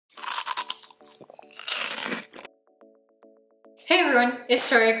Hey everyone, it's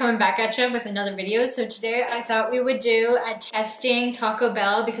Tori coming back at you with another video. So today I thought we would do a testing Taco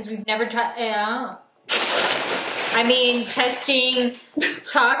Bell because we've never testing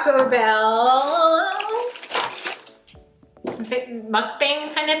Taco Bell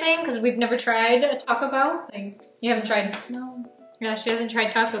mukbang kind of thing because we've never tried a Taco Bell. Like, you haven't tried? No. Yeah, she hasn't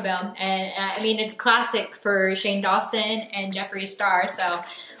tried Taco Bell, and I mean it's classic for Dawson and Jeffree Star. So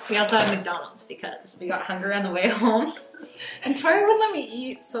we also have McDonald's because we got hungry on the way home. And Tori wouldn't let me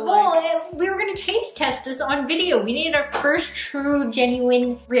eat, so we were gonna taste test this on video. We needed our first true,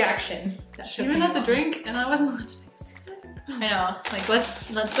 genuine reaction. She even had the drink, and I wasn't allowed to taste it. I know. Like let's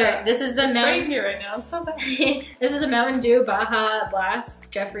start. This is the Mountain here right now. It's so bad. This is the Mountain Dew Baja Blast.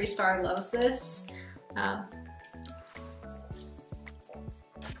 Jeffree Star loves this.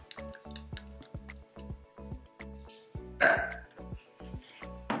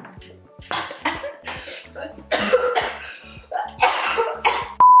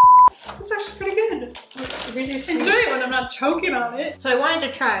 It's actually pretty good. Enjoy it when I'm not choking on it. So I wanted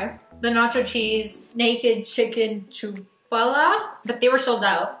to try the nacho cheese naked chicken chupada, but they were sold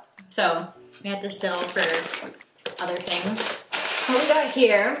out. So we had to sell for other things. What we got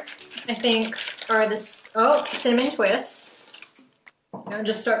here, I think, are this cinnamon twists. You know,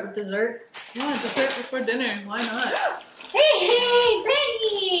 just start with dessert. Yeah, dessert before dinner. Why not? Hey,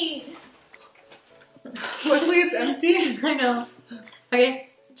 ready! Luckily it's empty. I know. Okay.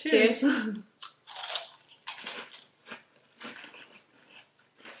 Cheers.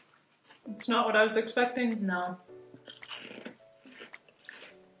 It's not what I was expecting. No.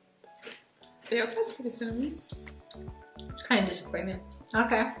 The outside's pretty cinnamon. It's kind of disappointment.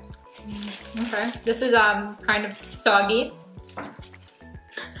 Okay. Okay. This is kind of soggy.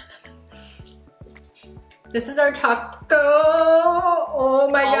 This is our taco. Oh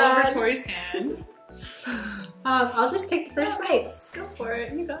my god. All over Tori's hand. I'll just take the first bite. Go for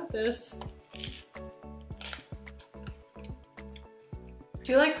it. You got this.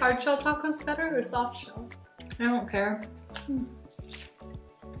 Do you like hard shell tacos better or soft shell? I don't care.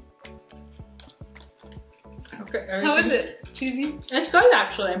 Okay. How is it? Cheesy? It's good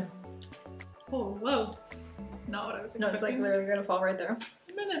actually. Oh, whoa. Not what I was expecting. No, it's like literally gonna fall right there.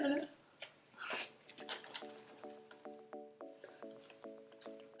 A minute.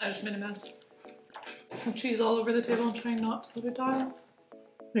 I just made a mess. Have cheese all over the table and trying not to let it die.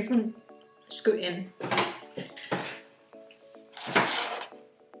 You can scoot in.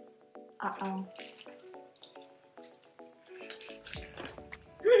 Uh-oh.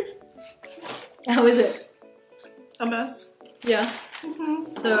 How is it? A mess. Yeah.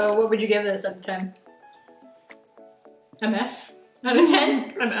 So what would you give this out of 10? A mess? Out of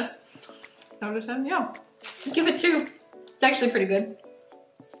 10? A mess. Out of 10, yeah. Give it 2. It's actually pretty good.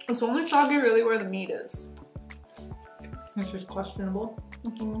 It's only soggy really where the meat is. Which is questionable.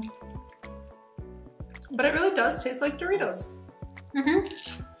 But it really does taste like Doritos.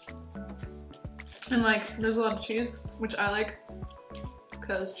 And like, there's a lot of cheese, which I like,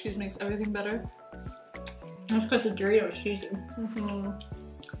 because cheese makes everything better. That's because the Doritos cheesy.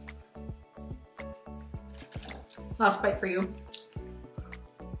 Last bite for you.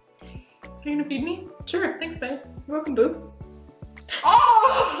 Are you gonna feed me? Sure. Thanks, babe. You're welcome, boo.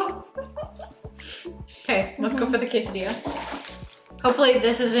 Oh! Okay, let's go for the quesadilla. Hopefully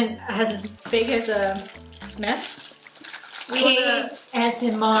this isn't as big as a mess. We hate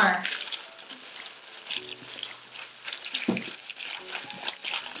ASMR.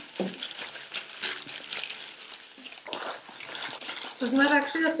 Isn't that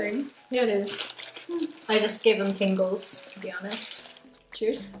actually a thing? Yeah, it is. I just gave them tingles, to be honest.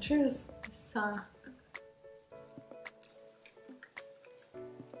 Cheers. Cheers.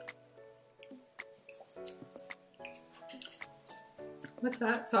 What's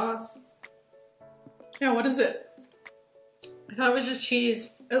that sauce? Yeah, what is it? I thought it was just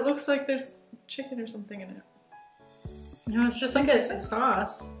cheese. It looks like there's chicken or something in it. No, it's just like a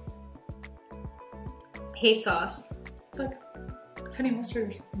sauce. Hate sauce. It's like honey mustard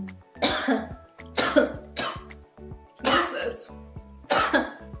or something. What is this?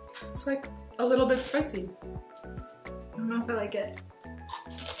 It's like a little bit spicy. I don't know if I like it.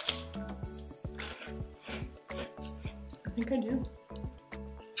 I think I do.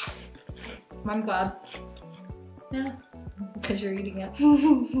 I'm glad. Yeah. Because you're eating it.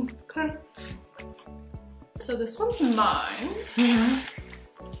 Okay. So this one's mine.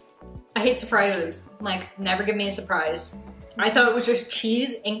 I hate surprises. Like, never give me a surprise. I thought it was just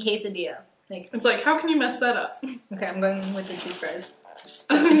cheese and quesadilla. Like, it's like, how can you mess that up? Okay, I'm going with the cheese fries.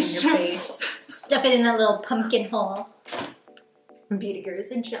 Stuff it in your face. Stuff it in that little pumpkin hole. Beauty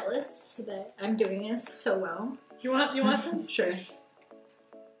girls are jealous that I'm doing this so well. You want this? Sure.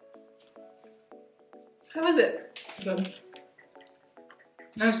 How is it? Good.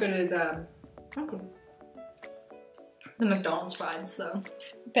 Not as good as Okay. the McDonald's fries though.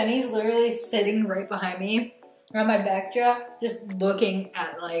 Penny's literally sitting right behind me on my backdrop, just looking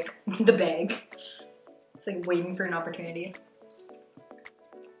at like the bag. It's like waiting for an opportunity.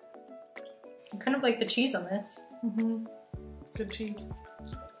 I kind of like the cheese on this. It's good cheese.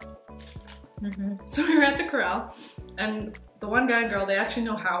 Mm-hmm. So we were at the corral, and the one guy and girl, they actually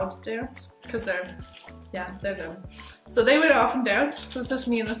know how to dance because they're good. So they went off and danced. So it's just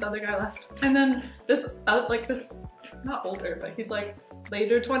me and this other guy left. And then this not older, but he's like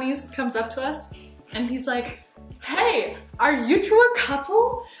later 20s, comes up to us, and he's like, "Hey, are you two a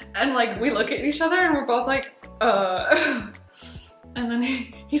couple?" And like we look at each other, and we're both like, And then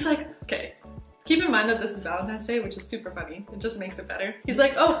he's like, "Okay. Keep in mind that this is Valentine's Day," which is super funny. It just makes it better. He's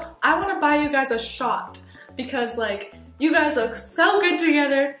like, "Oh, I want to buy you guys a shot because like you guys look so good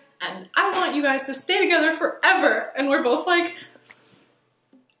together and I want you guys to stay together forever." And we're both like,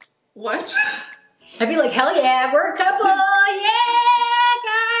 "What?" I'd be like, "Hell yeah, we're a couple! Yeah,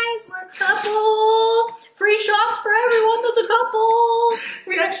 guys, we're a couple! Free shots for everyone that's a couple!"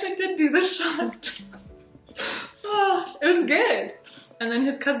 We actually did do the shot. Oh, it was good. And then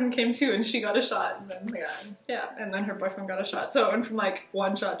his cousin came too, and she got a shot. And then, and then her boyfriend got a shot. So it went from like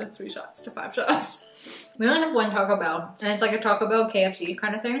 1 shot to 3 shots to 5 shots. We only have one Taco Bell, and it's like a Taco Bell KFC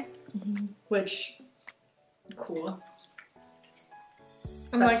kind of thing, which, cool.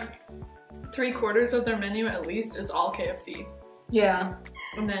 And like 3/4 of their menu at least is all KFC. Yeah.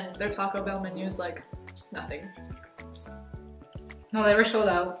 And then their Taco Bell menu is like nothing. No, they were sold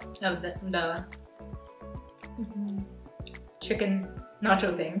out of the chicken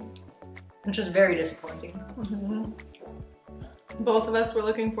nacho thing, which was very disappointing. Both of us were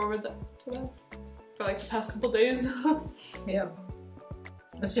looking forward to that for like the past couple days. Yeah.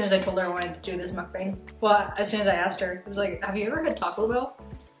 As soon as I told her I wanted to do this mukbang, well, as soon as I asked her, it was like, "Have you ever had Taco Bell?"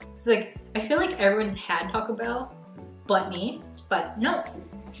 It's like, I feel like everyone's had Taco Bell, but me. But no,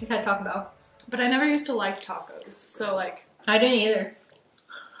 she's had Taco Bell. But I never used to like tacos, so like I didn't either.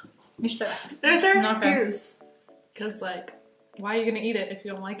 There's our excuse. Because like, why are you gonna eat it if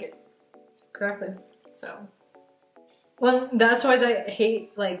you don't like it? Correctly. So. Well, that's why I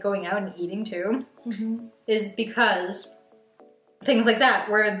hate like going out and eating too. Is because things like that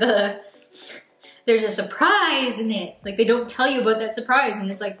where there's a surprise in it. Like they don't tell you about that surprise, and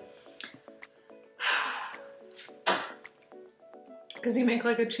it's like. Because you make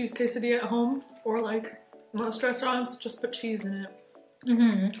like a cheese quesadilla at home, or like most restaurants just put cheese in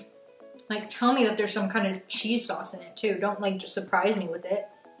it. Like, tell me that there's some kind of cheese sauce in it too. Don't like just surprise me with it.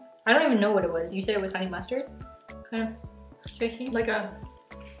 I don't even know what it was. You said it was honey mustard? Kind of spicy? Like a,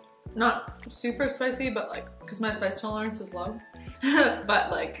 not super spicy, but like, because my spice tolerance is low. But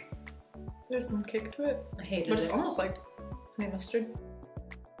like, there's some kick to it. I hated it. But it's almost like honey mustard.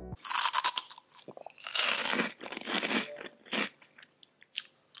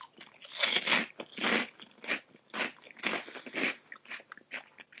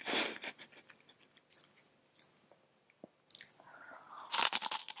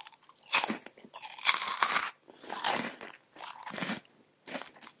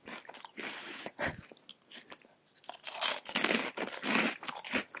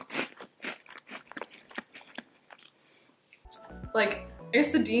 Like, I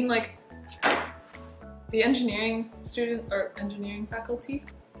guess the dean, like, the engineering student, or engineering faculty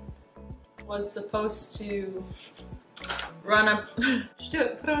was supposed to run a, just do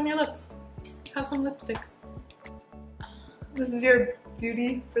it, put it on your lips. Have some lipstick. This is your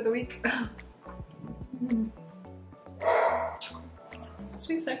beauty for the week. Is that supposed to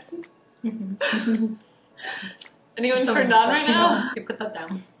be sexy? Anyone turned on right now? Okay, put that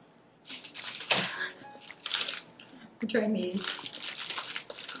down. I'm trying these.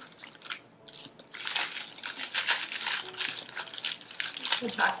 The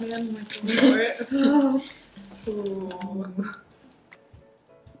Pac-Man, my favorite. Ooh.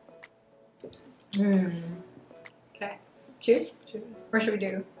 Okay. Cheers? Cheers. Or should we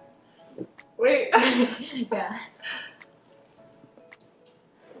do? Wait. Yeah.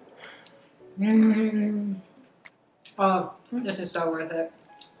 Oh, this is so worth it.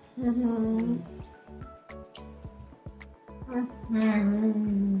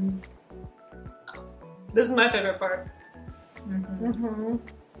 This is my favorite part.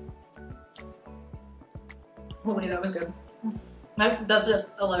 Holy, that was good. That's a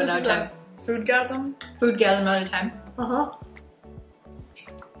 11 out of 10. Foodgasm. Foodgasm out of 10. Oh.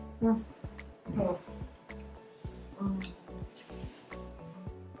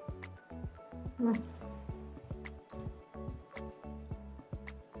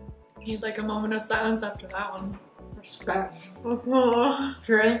 Need like a moment of silence after that one. Respect. If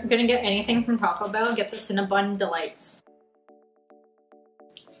you're gonna get anything from Taco Bell, get the Cinnabon Delights.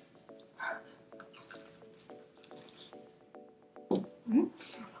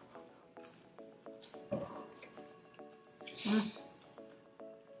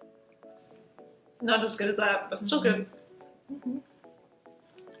 Not as good as that, but still good.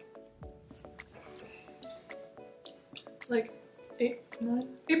 It's like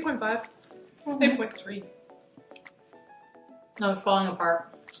 8.5, 8.3. No, it's falling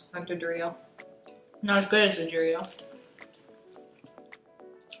apart like the Dorito. Not as good as the Dorito.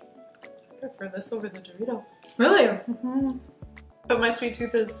 I prefer this over the Dorito. Really? But my sweet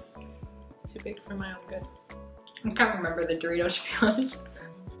tooth is too big for my own good. I can't remember the Dorito, to be honest.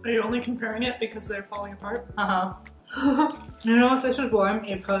 Are you only comparing it because they're falling apart? You know, if this was warm,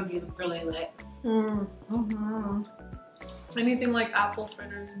 it'd probably be really lit. Anything like apple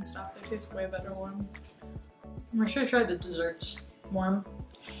fritters and stuff, they taste way better warm. I should try the desserts warm.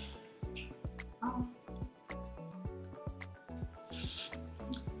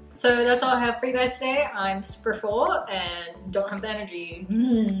 So that's all I have for you guys today. I'm super full and don't have the energy.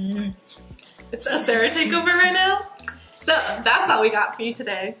 It's a Sarah takeover right now. So that's all we got for you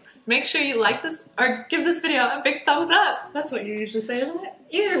today. Make sure you like this or give this video a big thumbs up. That's what you usually say, isn't it?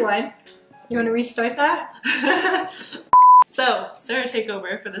 Either one. You want to restart that? So, Sarah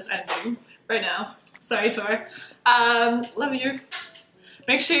takeover for this ending right now. Sorry, Tor. Love you.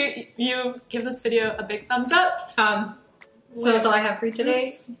 Make sure you give this video a big thumbs up. So that's all I have for you today.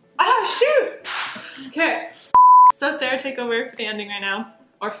 Oops. Ah, shoot! Okay. So Sarah takeover for the ending right now.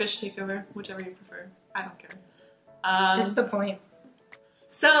 Or fish takeover, whichever you prefer. I don't care. That's the point.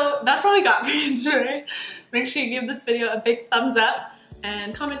 So that's all we got for you today. Make sure you give this video a big thumbs up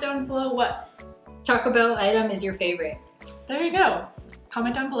and comment down below what Taco Bell item is your favorite. There you go.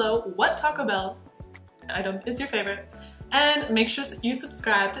 Comment down below what Taco Bell item is your favorite. And make sure you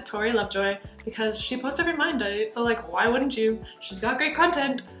subscribe to Tori Lovejoy because she posts every Monday, so like why wouldn't you? She's got great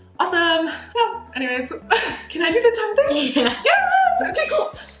content. Awesome! Yeah, anyways, can I do the tongue thing? Yeah. Yes! Okay,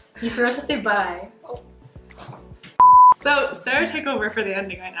 cool. You forgot to say bye. So Sarah take over for the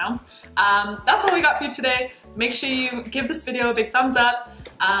ending right now. That's all we got for you today. Make sure you give this video a big thumbs up.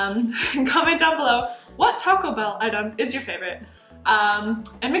 And comment down below what Taco Bell item is your favorite. And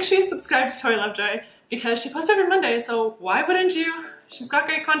make sure you subscribe to Tori Lovejoy because she posts every Monday, so why wouldn't you? She's got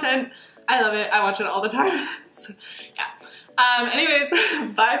great content. I love it. I watch it all the time. So, yeah. Anyways,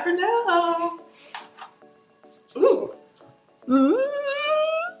 bye for now. Ooh.